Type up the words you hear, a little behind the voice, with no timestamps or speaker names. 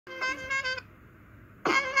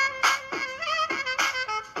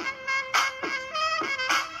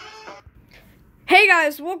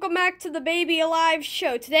guys, welcome back to the Baby Alive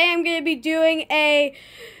show. Today I'm going to be doing a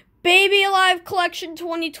Baby Alive Collection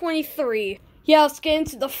 2023. Yeah, let's get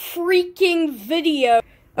into the freaking video.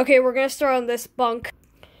 Okay, we're going to start on this bunk.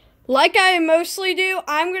 Like I mostly do,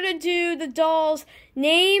 I'm going to do the dolls'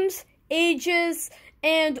 names, ages,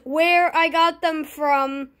 and where I got them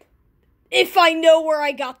from, if I know where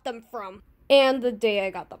I got them from, and the day I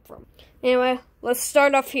got them from. Anyway, let's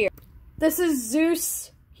start off here. This is Zeus.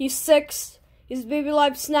 He's 6. He's Baby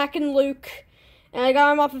Alive Snackin' Luke. And I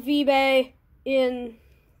got him off of eBay in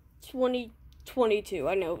 2022.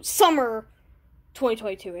 I know, summer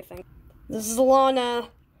 2022, I think. This is Alana.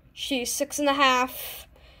 She's 6.5.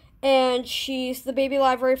 And she's the Baby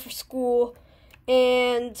Alive ready for school.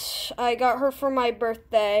 And I got her for my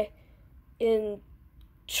birthday in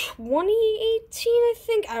 2018, I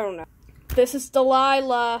think. I don't know. This is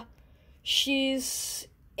Delilah. She's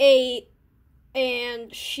 8.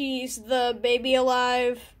 And she's the Baby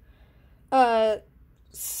Alive, Sudsy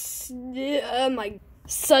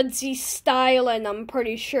Stylin', I'm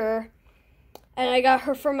pretty sure. And I got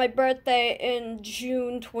her for my birthday in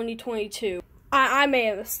June 2022. I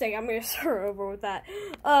made a mistake. I'm gonna start over with that.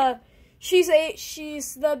 She's 8.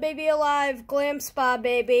 She's the Baby Alive Glam Spa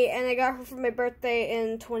baby, and I got her for my birthday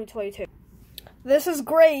in 2022. This is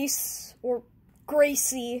Grace, or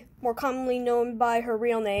Gracie, more commonly known by her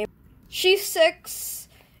real name. She's 6.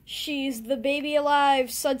 She's the Baby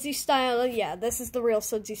Alive Sudsy Stylin'. Yeah, this is the real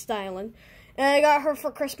Sudsy Stylin'. And I got her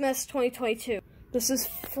for Christmas 2022. This is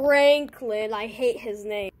Franklin. I hate his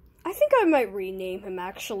name. I think I might rename him,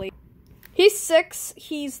 actually. He's 6.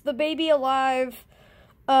 He's the Baby Alive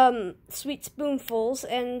Sweet Spoonfuls.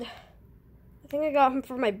 And I think I got him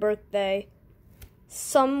for my birthday.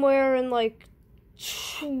 Somewhere in, like,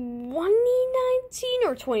 2019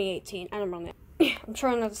 or 2018. I don't know. I'm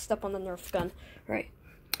trying not to step on the Nerf gun. Right.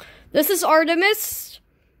 This is Artemis.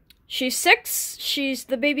 She's 6. She's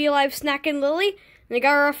the Baby Alive Snackin' Lily. And I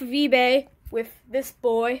got her off of eBay with this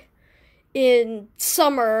boy in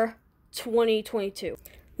summer 2022.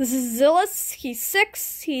 This is Zillus. He's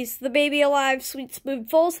 6. He's the Baby Alive Sweet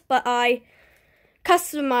Spoonfuls, but I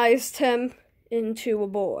customized him into a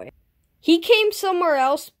boy. He came somewhere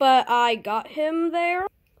else, but I got him there.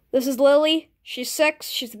 This is Lily. She's 6.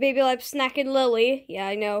 She's the Baby Alive Snackin' Lily. Yeah,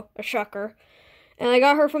 I know, a shocker. And I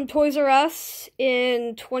got her from Toys R Us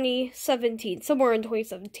in 2017, somewhere in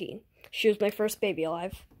 2017. She was my first Baby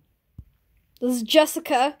Alive. This is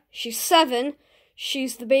Jessica. She's 7.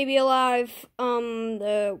 She's the Baby Alive,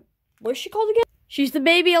 what's she called again? She's the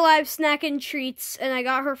Baby Alive Snackin' Treats, and I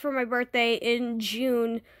got her for my birthday in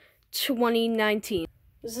June 2019.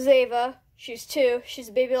 This is Ava. She's 2. She's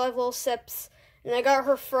the Baby Alive Little Sips, and I got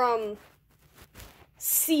her from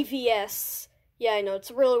CVS. Yeah, I know, it's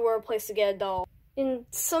a really weird place to get a doll.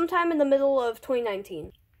 Sometime in the middle of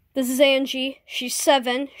 2019. This is Angie. She's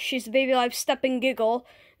 7. She's the Baby Alive Step and Giggle,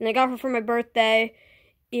 and I got her for my birthday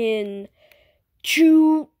in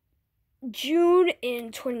June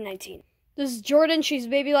in 2019. This is Jordan. She's the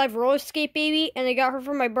Baby Alive Roller Skate Baby, and I got her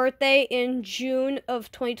for my birthday in June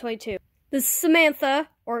of 2022. This is Samantha,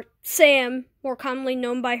 or Sam, more commonly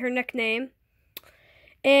known by her nickname.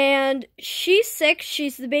 And she's 6.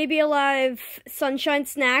 She's the Baby Alive Sunshine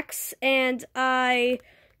Snacks, and I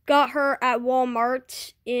got her at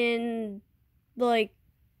Walmart in, like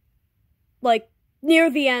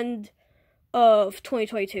near the end of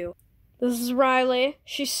 2022. This is Riley.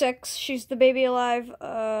 She's 6. She's the Baby Alive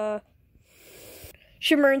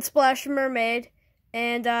Shimmer and Splash Mermaid,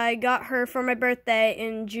 and I got her for my birthday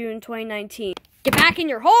in June 2019. Get back in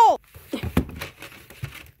your hole!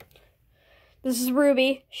 This is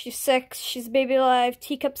Ruby. She's 6. She's Baby Alive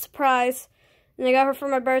Teacup Surprise. And I got her for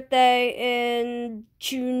my birthday in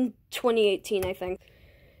June 2018, I think.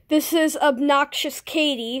 This is Obnoxious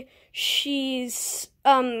Katie. She's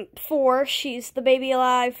 4. She's the Baby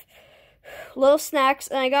Alive Little Snacks.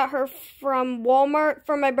 And I got her from Walmart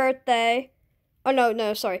for my birthday. Oh,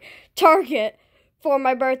 no, sorry. Target for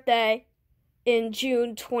my birthday in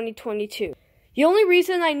June 2022. The only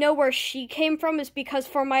reason I know where she came from is because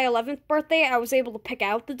for my 11th birthday, I was able to pick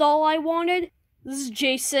out the doll I wanted. This is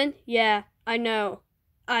Jason. Yeah, I know.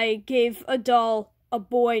 I gave a doll a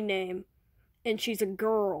boy name, and she's a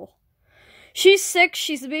girl. She's 6.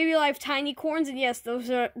 She's the Baby Alive Tiny Corns, and yes, those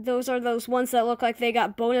are those ones that look like they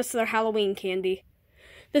got bonus to their Halloween candy.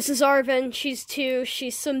 This is Arvin. She's 2.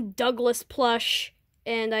 She's some Douglas plush,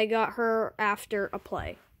 and I got her after a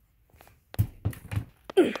play.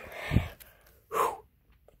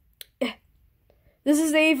 This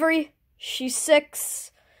is Avery. She's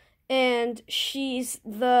 6, and she's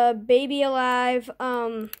the Baby Alive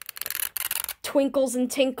Twinkles and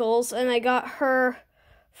Tinkles, and I got her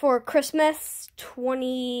for Christmas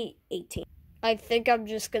 2018. I think I'm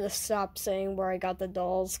just gonna stop saying where I got the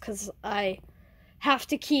dolls because I have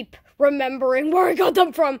to keep remembering where I got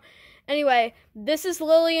them from. Anyway, this is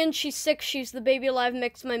Lillian. She's 6. She's the Baby Alive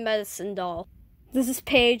Mix My Medicine doll. This is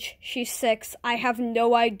Paige. She's 6. I have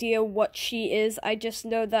no idea what she is. I just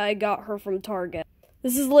know that I got her from Target.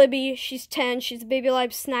 This is Libby. She's 10. She's the Baby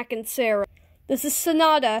Alive Snack and Sarah. This is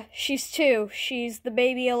Sonata. She's 2. She's the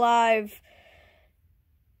Baby Alive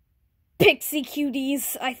Pixie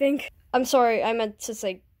Cuties, I think. I'm sorry, I meant to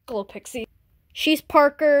say Glow Pixie. She's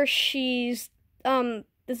Parker. She's, this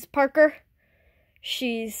is Parker.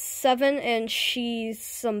 She's 7, and she's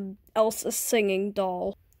some Elsa singing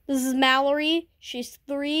doll. This is Mallory. She's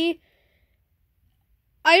 3.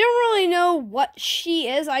 I don't really know what she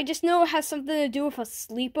is. I just know it has something to do with a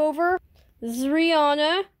sleepover. This is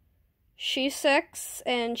Rihanna. She's 6,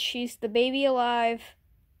 and she's the Baby Alive.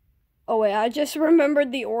 Oh wait, I just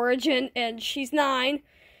remembered the origin, and she's 9.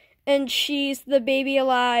 And she's the Baby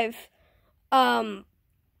Alive, Dino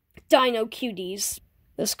Cuties.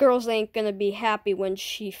 This girl's ain't gonna be happy when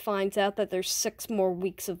she finds out that there's 6 more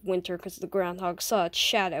weeks of winter because the groundhog saw its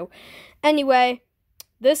shadow. Anyway,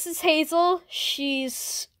 this is Hazel.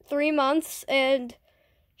 She's 3 months, and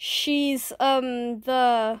she's,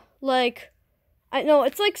 I know,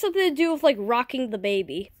 it's like something to do with, like, rocking the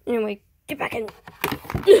baby. Anyway, get back in.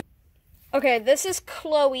 Okay, this is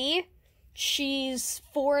Chloe. She's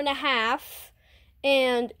 4.5,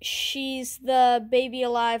 and she's the Baby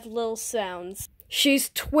Alive Lil Sounds. She's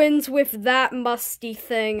twins with that musty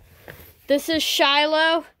thing. This is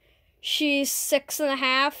Shiloh. She's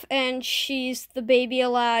 6.5, and she's the Baby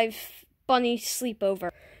Alive Bunny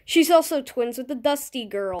Sleepover. She's also twins with the Dusty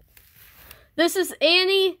Girl. This is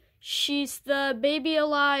Annie. She's the Baby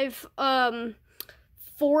Alive,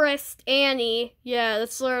 Forest Annie. Yeah,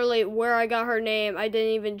 that's literally where I got her name. I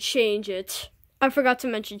didn't even change it. I forgot to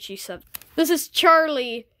mention she's 7. This is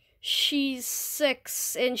Charlie. She's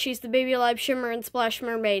 6, and she's the Baby Alive Shimmer and Splash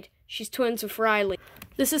Mermaid. She's twins with Riley.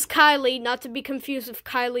 This is Kylie, not to be confused with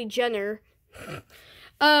Kylie Jenner.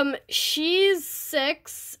 She's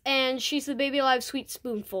 6, and she's the Baby Alive Sweet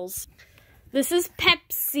Spoonfuls. This is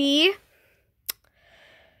Pepsi.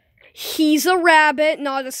 He's a rabbit,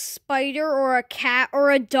 not a spider or a cat or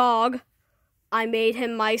a dog. I made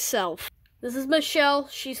him myself. This is Michelle.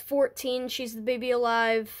 She's 14. She's the Baby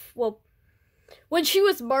Alive, well, when she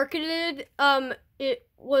was marketed, it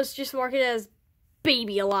was just marketed as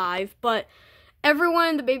Baby Alive, but everyone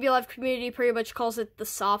in the Baby Alive community pretty much calls it the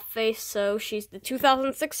soft face, so she's the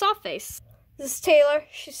 2006 soft face. This is Taylor.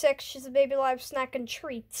 She's 6. She's a Baby Alive Snack and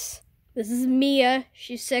Treats. This is Mia.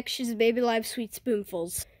 She's 6. She's a Baby Alive Sweet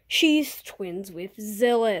Spoonfuls. She's twins with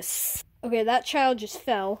Zillis. Okay, that child just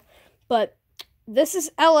fell. But this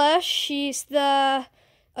is Ella. She's the...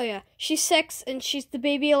 Oh yeah, she's 6, and she's the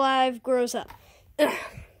Baby Alive Grows Up.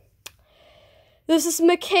 This is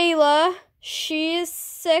Michaela. She's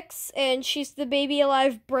 6, and she's the Baby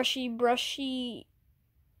Alive Brushy...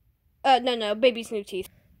 Baby's New Teeth.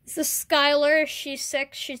 This is Skylar. She's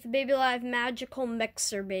 6. She's the Baby Alive Magical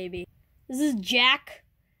Mixer Baby. This is Jack.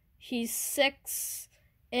 He's 6.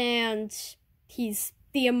 And he's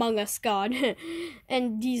the Among Us god.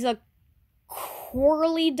 And he's a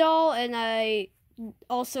Corley doll, and I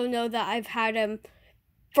also know that I've had him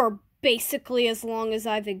for basically as long as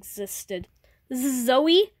I've existed. This is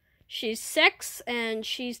Zoe. She's 6, and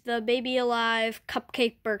she's the Baby Alive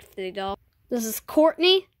Cupcake Birthday doll. This is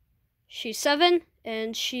Courtney. She's 7,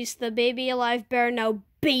 and she's the Baby Alive Bear Now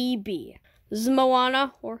Baby. This is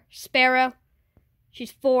Moana, or Sparrow.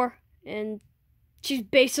 She's 4, and she's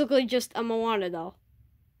basically just a Moana doll.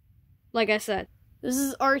 Like I said. This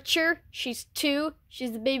is Archer. She's 2.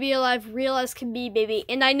 She's the Baby Alive Real As Can Be Baby.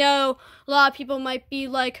 And I know a lot of people might be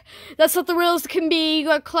like, that's not the Real As Can Be. You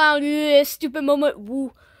got clown. Stupid moment.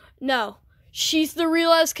 Woo. No. She's the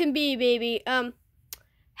Real As Can Be Baby.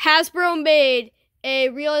 Hasbro made a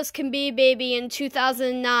Real As Can Be Baby in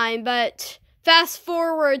 2009. But fast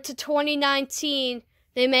forward to 2019,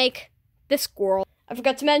 they make this squirrel. I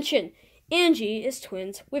forgot to mention, Angie is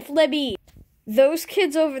twins with Libby. Those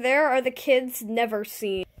kids over there are the kids never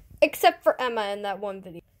seen. Except for Emma in that one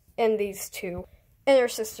video. And these two. And her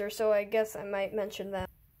sister, so I guess I might mention that.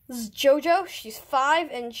 This is JoJo. She's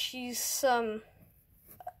 5, and she's some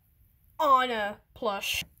Anna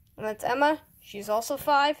plush. And that's Emma. She's also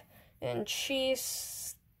 5, and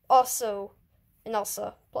she's also an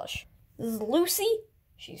Elsa plush. This is Lucy.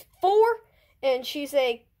 She's 4, and she's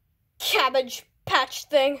a Cabbage Patch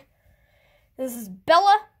thing. This is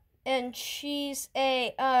Bella, and she's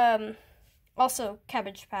a, also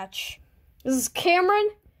Cabbage Patch. This is Cameron.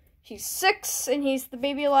 He's 6, and he's the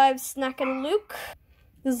baby alive Snackin' Luke.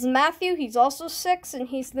 This is Matthew. He's also 6, and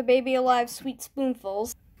he's the baby alive Sweet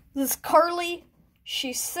Spoonfuls. This is Carly.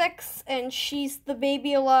 She's 6, and she's the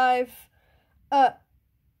baby alive,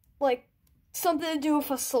 like, something to do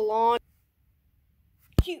with a salon.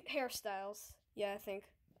 Cute hairstyles. Yeah, I think.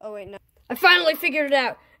 Oh, wait, no. I finally figured it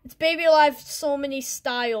out. It's baby alive so many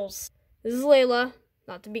styles. This is Layla.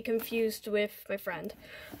 Not to be confused with my friend.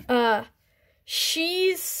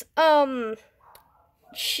 She's 2.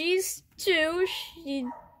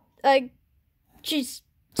 She's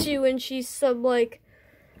 2, and she's some, like,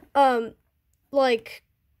 I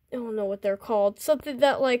don't know what they're called. Something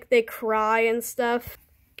that, like, they cry and stuff.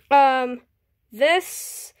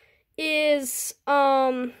 This is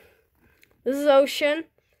Ocean.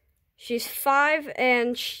 She's 5,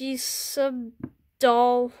 and she's a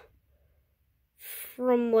doll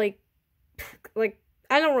from, like,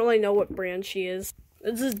 I don't really know what brand she is.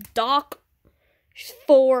 This is Doc. She's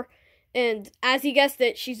 4, and as you guessed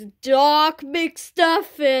it, she's Doc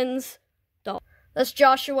McStuffins doll. That's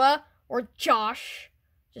Joshua, or Josh.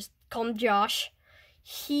 Just call him Josh.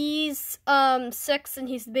 He's 6, and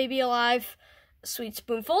he's the baby alive Sweet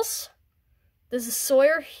Spoonfuls. This is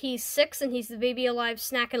Sawyer. He's 6, and he's the baby alive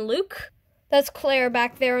Snackin' Luke. That's Claire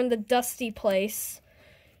back there in the dusty place.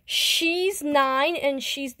 She's 9, and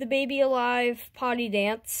she's the baby alive Potty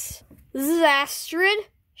Dance. This is Astrid.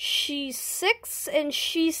 She's 6, and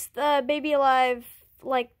she's the baby alive,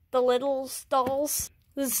 like, the little dolls.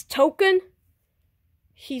 This is Token.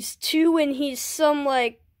 He's 2, and he's some,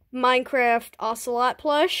 like, Minecraft Ocelot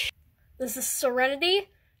plush. This is Serenity.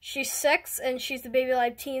 She's 6, and she's the baby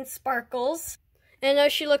alive Teen Sparkles. And I know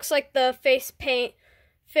she looks like the face paint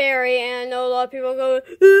fairy, and I know a lot of people go,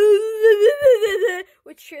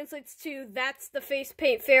 which translates to, that's the face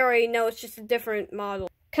paint fairy. No, it's just a different model.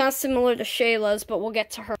 Kind of similar to Shayla's, but we'll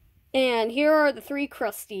get to her. And here are the 3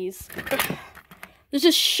 Krusties. This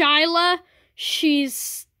is Shyla.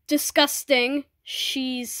 She's disgusting.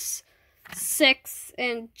 She's 6,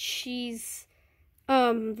 and she's,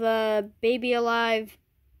 the baby alive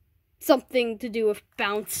something to do with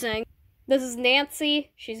bouncing. This is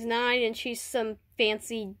Nancy. She's 9, and she's some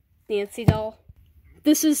fancy Nancy doll.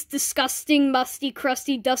 This is Disgusting, Musty,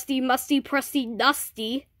 Crusty, Dusty, Musty, Prusty,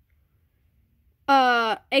 Dusty.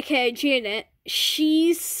 AKA Janet.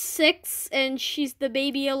 She's 6, and she's the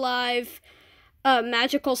baby alive,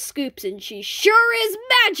 Magical Scoops, and she sure is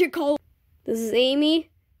magical! This is Amy.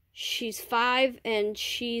 She's 5, and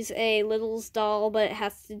she's a Littles doll, but it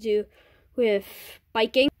has to do with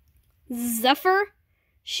biking. Zephyr.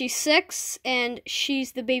 She's 6, and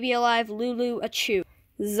she's the baby alive Lulu Achoo.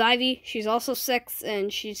 Ivy, she's also 6,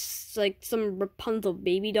 and she's like some Rapunzel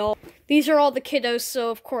baby doll. These are all the kiddos,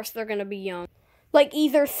 so of course they're gonna be young. Like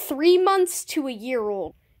either 3 months to a year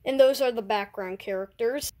old. And those are the background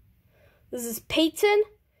characters. This is Peyton.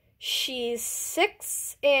 She's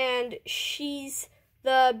 6, and she's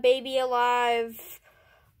the baby alive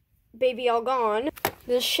Baby All Gone.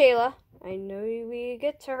 This is Shayla. I know we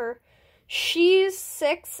get to her. She's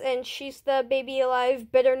 6, and she's the baby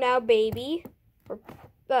alive Better Now Baby.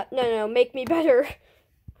 No, Make Me Better.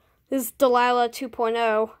 This is Delilah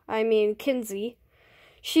 2.0. I mean, Kinsey.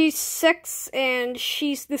 She's 6, and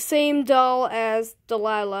she's the same doll as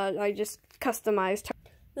Delilah. I just customized her.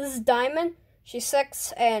 This is Diamond. She's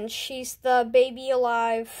 6, and she's the baby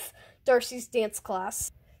alive Darcy's dance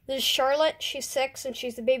class. This is Charlotte. She's 6, and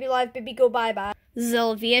she's the baby alive Baby Go Bye Bye. This is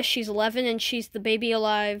Olivia. She's 11, and she's the baby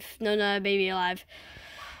alive, baby alive,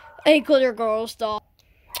 a Glitter Girls doll.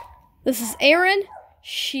 This is Erin.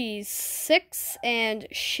 She's 6, and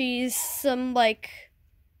she's some, like,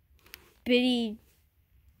 bitty,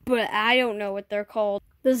 but I don't know what they're called.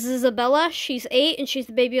 This is Isabella. She's 8, and she's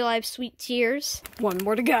the baby alive Sweet Tears. 1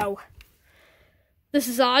 more to go. This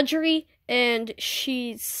is Audrey, and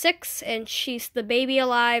she's 6, and she's the baby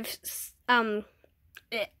alive,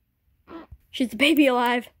 she's the baby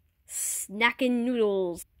alive Snackin'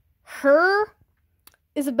 Noodles. Her,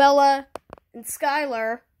 Isabella, and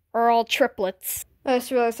Skylar are all triplets. I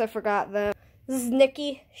just realized I forgot them. This is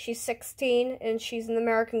Nikki. She's 16, and she's an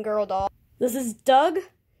American Girl doll. This is Doug.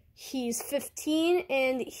 He's 15,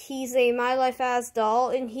 and he's a My Life As doll,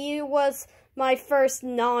 and he was my first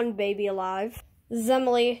non-baby alive. This is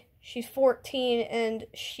Emily. She's 14, and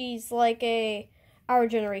she's like a Our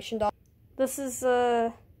Generation doll. This is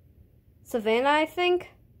Savannah, I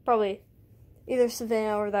think. Probably either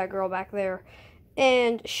Savannah or that girl back there.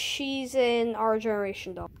 And she's an Our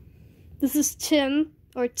Generation doll. This is Tim,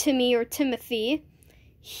 or Timmy, or Timothy.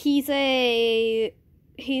 He's 6,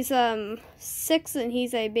 and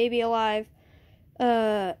he's a baby alive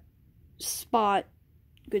Spot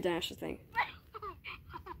Good Dasher thing.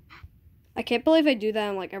 I can't believe I do that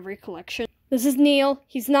in like every collection. This is Neil.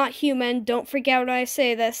 He's not human. Don't freak out when I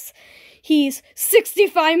say this. He's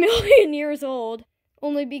 65 million years old.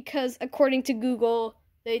 Only because, according to Google,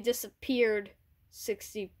 they disappeared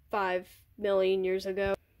 65 million years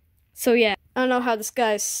ago. So yeah, I don't know how this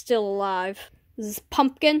guy's still alive. This is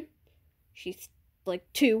Pumpkin. She's like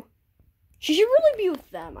 2. She should really be with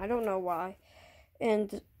them. I don't know why.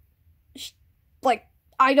 And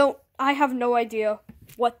I have no idea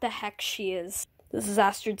what the heck she is. This is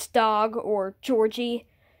Astrid's dog, or Georgie.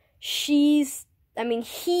 He's,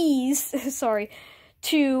 sorry,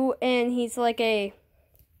 2, and he's like a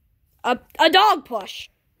dog plush.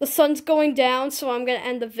 The sun's going down, so I'm gonna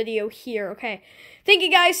end the video here, okay? Thank you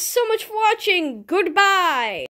guys so much for watching. Goodbye!